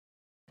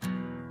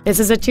This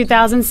is a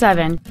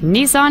 2007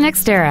 Nissan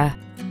XTERRA.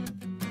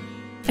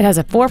 It has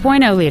a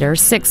 4.0-liter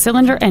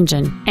six-cylinder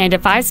engine and a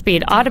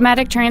 5-speed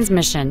automatic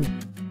transmission.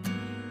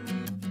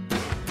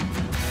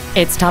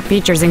 Its top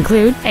features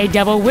include a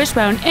double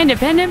wishbone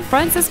independent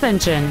front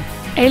suspension,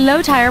 a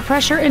low tire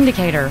pressure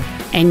indicator,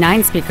 a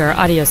 9-speaker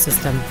audio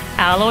system,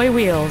 alloy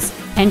wheels,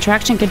 and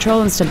traction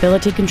control and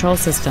stability control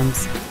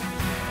systems.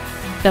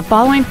 The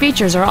following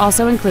features are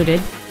also included: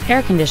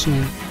 air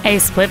conditioning, a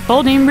split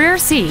folding rear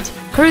seat,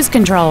 cruise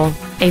control,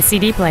 a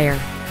CD player,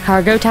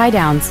 cargo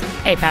tie-downs,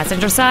 a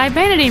passenger side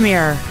vanity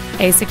mirror,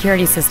 a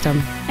security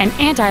system, an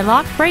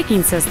anti-lock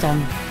braking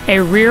system, a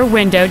rear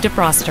window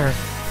defroster,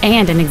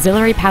 and an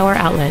auxiliary power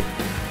outlet.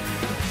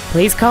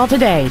 Please call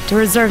today to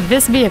reserve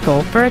this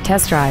vehicle for a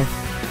test drive.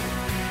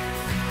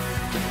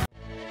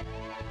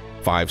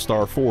 Five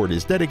Star Ford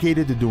is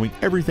dedicated to doing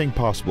everything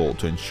possible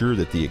to ensure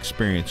that the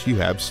experience you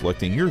have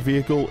selecting your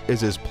vehicle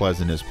is as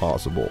pleasant as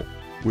possible.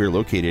 We're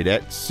located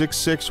at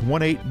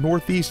 6618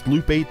 Northeast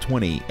Loop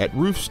 820 at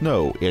Roof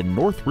Snow in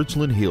North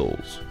Richland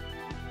Hills.